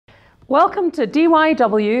Welcome to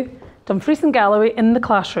DYW, Dumfries&Galloway in the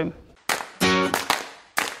classroom.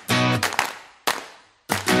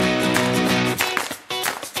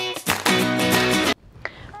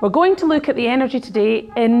 We're going to look at the energy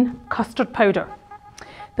today in custard powder.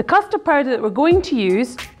 The custard powder that we're going to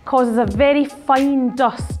use causes a very fine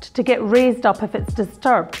dust to get raised up if it's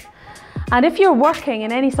disturbed. And if you're working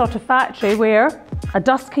in any sort of factory where a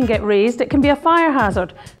dust can get raised, it can be a fire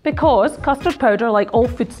hazard because custard powder, like all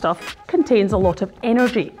foodstuff, contains a lot of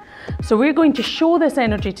energy. So we're going to show this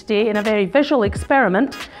energy today in a very visual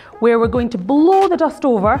experiment where we're going to blow the dust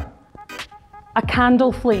over a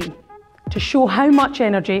candle flame to show how much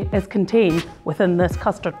energy is contained within this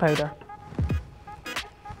custard powder.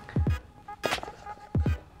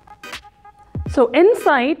 So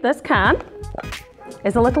inside this can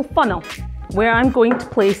is a little funnel where I'm going to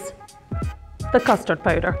place the custard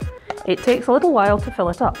powder. It takes a little while to fill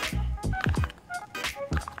it up.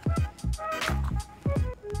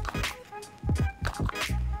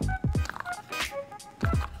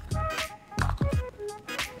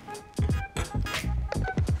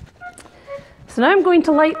 So now I'm going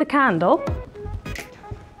to light the candle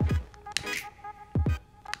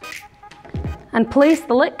and place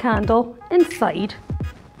the lit candle inside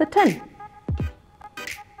the tin.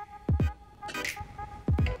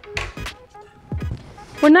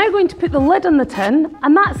 We're now going to put the lid on the tin,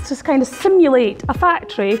 and that's to kind of simulate a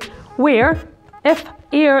factory where if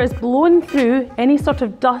air is blown through any sort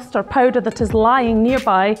of dust or powder that is lying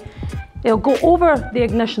nearby, it'll go over the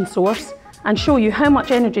ignition source and show you how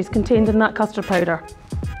much energy is contained in that custard powder.